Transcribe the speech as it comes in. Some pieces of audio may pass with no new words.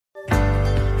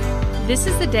This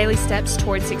is the Daily Steps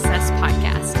Toward Success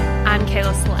podcast. I'm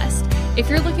Kayla Celeste. If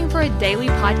you're looking for a daily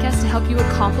podcast to help you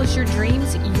accomplish your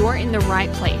dreams, you're in the right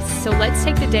place. So let's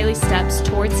take the daily steps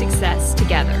toward success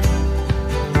together.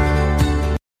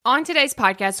 On today's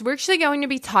podcast, we're actually going to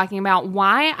be talking about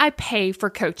why I pay for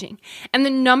coaching. And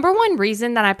the number one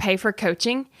reason that I pay for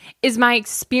coaching is my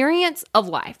experience of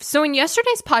life. So in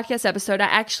yesterday's podcast episode, I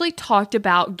actually talked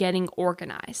about getting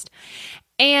organized.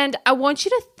 And I want you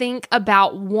to think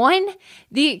about, one,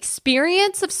 the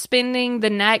experience of spending the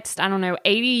next,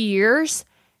 80 years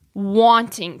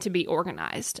wanting to be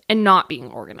organized and not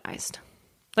being organized.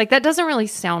 Like, that doesn't really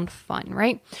sound fun,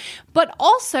 right? But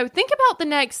also think about the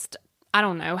next,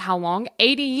 how long,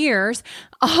 80 years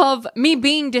of me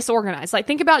being disorganized. Like,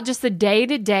 think about just the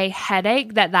day-to-day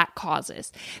headache that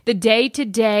causes, the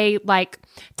day-to-day,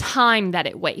 time that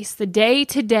it wastes, the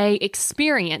day-to-day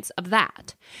experience of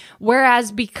that.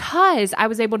 Whereas because I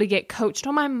was able to get coached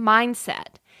on my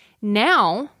mindset,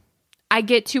 now I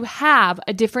get to have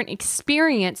a different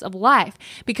experience of life,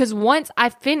 because once I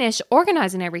finish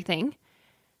organizing everything,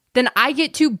 then I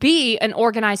get to be an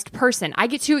organized person. I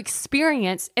get to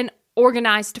experience an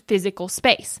organized physical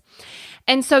space.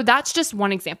 And so that's just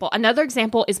one example. Another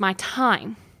example is my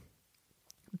time.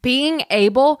 Being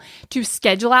able to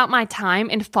schedule out my time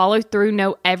and follow through,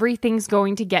 know everything's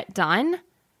going to get done,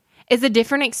 is a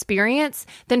different experience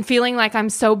than feeling like I'm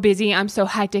so busy, I'm so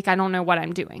hectic, I don't know what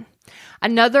I'm doing.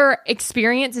 Another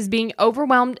experience is being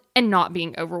overwhelmed and not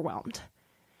being overwhelmed.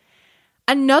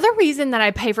 Another reason that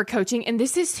I pay for coaching, and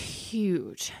this is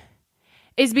huge,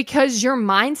 is because your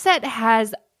mindset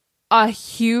has a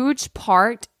huge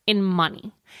part in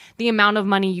money. The amount of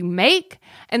money you make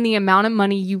and the amount of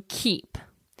money you keep.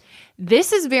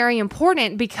 This is very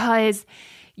important because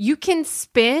you can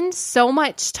spend so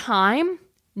much time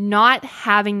not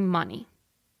having money.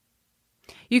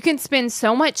 You can spend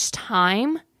so much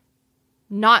time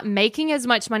not making as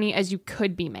much money as you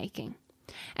could be making.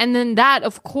 And then that,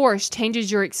 of course, changes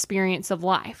your experience of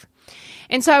life.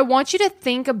 And so I want you to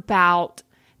think about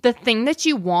the thing that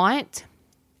you want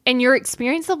and your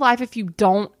experience of life if you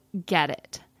don't get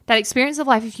it. That experience of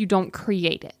life if you don't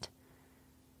create it.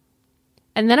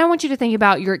 And then I want you to think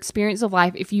about your experience of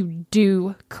life if you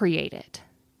do create it.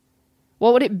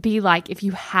 What would it be like if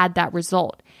you had that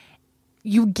result?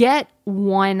 You get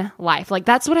one life.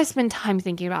 That's what I spend time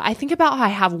thinking about. I think about how I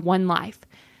have one life.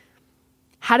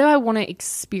 How do I want to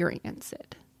experience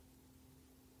it?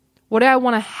 What do I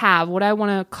want to have? What do I want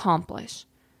to accomplish?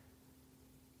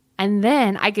 And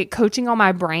then I get coaching on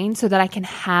my brain so that I can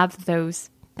have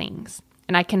those things.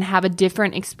 And I can have a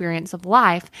different experience of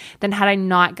life than had I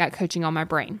not got coaching on my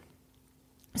brain.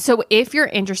 So if you're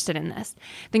interested in this,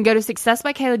 then go to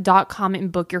successbykayla.com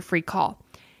and book your free call.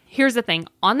 Here's the thing.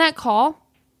 On that call,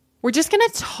 we're just going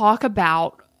to talk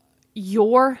about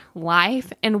your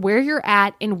life and where you're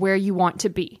at and where you want to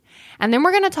be. And then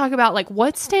we're going to talk about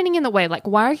what's standing in the way.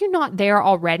 Why are you not there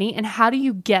already and how do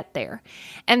you get there?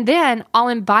 And then I'll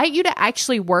invite you to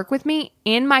actually work with me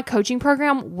in my coaching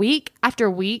program week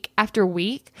after week after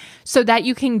week so that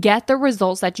you can get the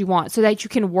results that you want, so that you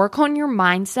can work on your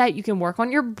mindset, you can work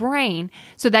on your brain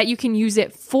so that you can use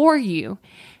it for you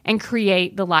and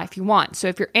create the life you want. So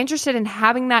if you're interested in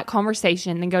having that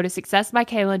conversation, then go to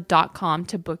successbykayla.com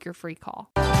to book your free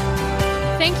call.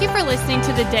 Thank you for listening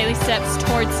to the Daily Steps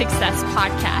Toward Success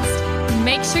podcast.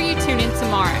 Make sure you tune in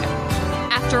tomorrow.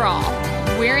 After all,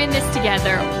 we're in this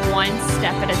together, one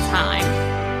step at a time.